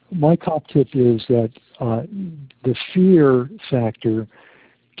 My top tip is that the fear factor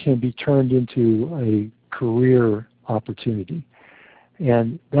can be turned into a career opportunity.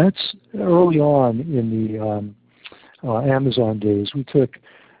 And that's early on in the Amazon days. We took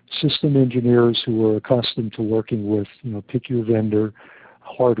system engineers who were accustomed to working with, pick your vendor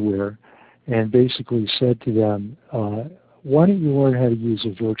hardware, and basically said to them, why don't you learn how to use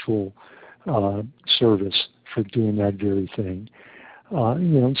a virtual service for doing that very thing?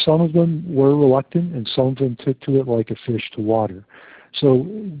 Some of them were reluctant, and some of them took to it like a fish to water. So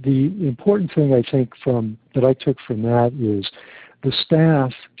the important thing I think that I took from that is the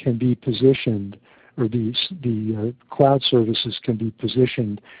staff can be positioned, or the cloud services can be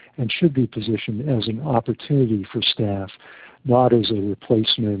positioned and should be positioned as an opportunity for staff, not as a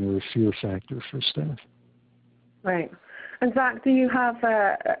replacement or a fear factor for staff. Right. And Zach, do you have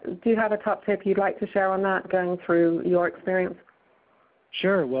a top tip you'd like to share on that, going through your experience?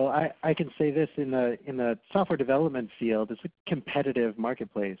 Sure. Well, I can say this, in the software development field, it's a competitive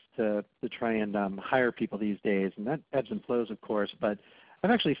marketplace to try and hire people these days, and that ebbs and flows, of course. But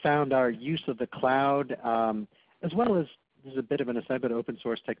I've actually found our use of the cloud, as well as, this is a bit of an aside, but open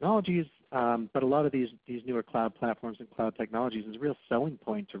source technologies, but a lot of these newer cloud platforms and cloud technologies is a real selling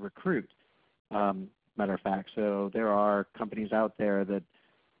point to recruit, matter of fact. So there are companies out there that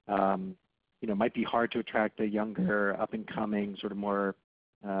might be hard to attract a younger, up-and-coming, sort of more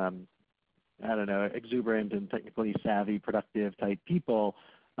I don't know, exuberant and technically savvy, productive type people,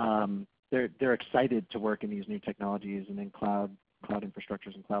 they're excited to work in these new technologies and in cloud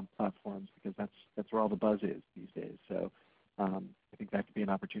infrastructures and cloud platforms, because that's where all the buzz is these days. So I think that could be an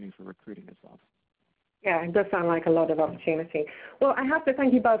opportunity for recruiting as well. Yeah, it does sound like a lot of opportunity. Well, I have to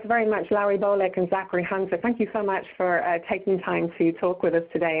thank you both very much, Larry Bolek and Zachary Hunter. Thank you so much for taking time to talk with us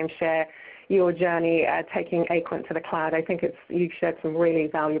today and share your journey taking Aquent to the cloud. I think you've shared some really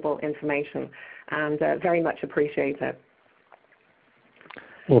valuable information, and very much appreciate it.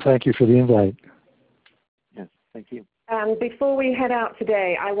 Well, thank you for the invite. Yes, thank you. Before we head out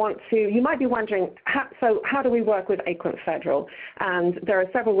today, you might be wondering, how do we work with Aquent Federal? And there are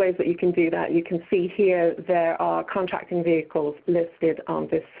several ways that you can do that. You can see here there are contracting vehicles listed on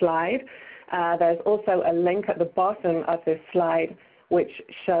this slide. There's also a link at the bottom of this slide which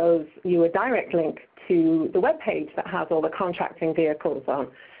shows you a direct link to the web page that has all the contracting vehicles on.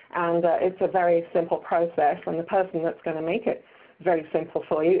 And it's a very simple process, and the person that's going to make it very simple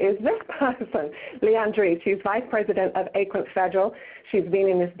for you is this person, Leanne Drees. She's Vice President of Aquent Federal. She's been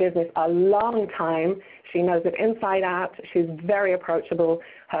in this business a long time. She knows it inside out. She's very approachable.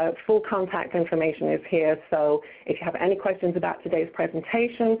 Her full contact information is here. So if you have any questions about today's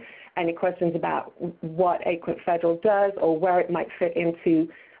presentation, any questions about what Aquent Federal does or where it might fit into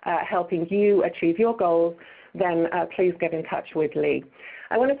helping you achieve your goals, then please get in touch with Lee.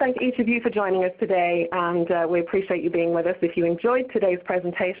 I want to thank each of you for joining us today, and we appreciate you being with us. If you enjoyed today's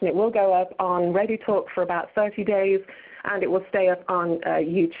presentation, it will go up on ReadyTalk for about 30 days, and it will stay up on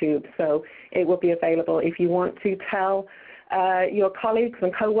YouTube. So it will be available if you want to tell your colleagues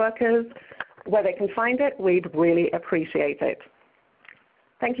and coworkers where they can find it. We'd really appreciate it.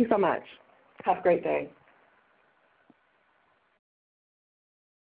 Thank you so much. Have a great day.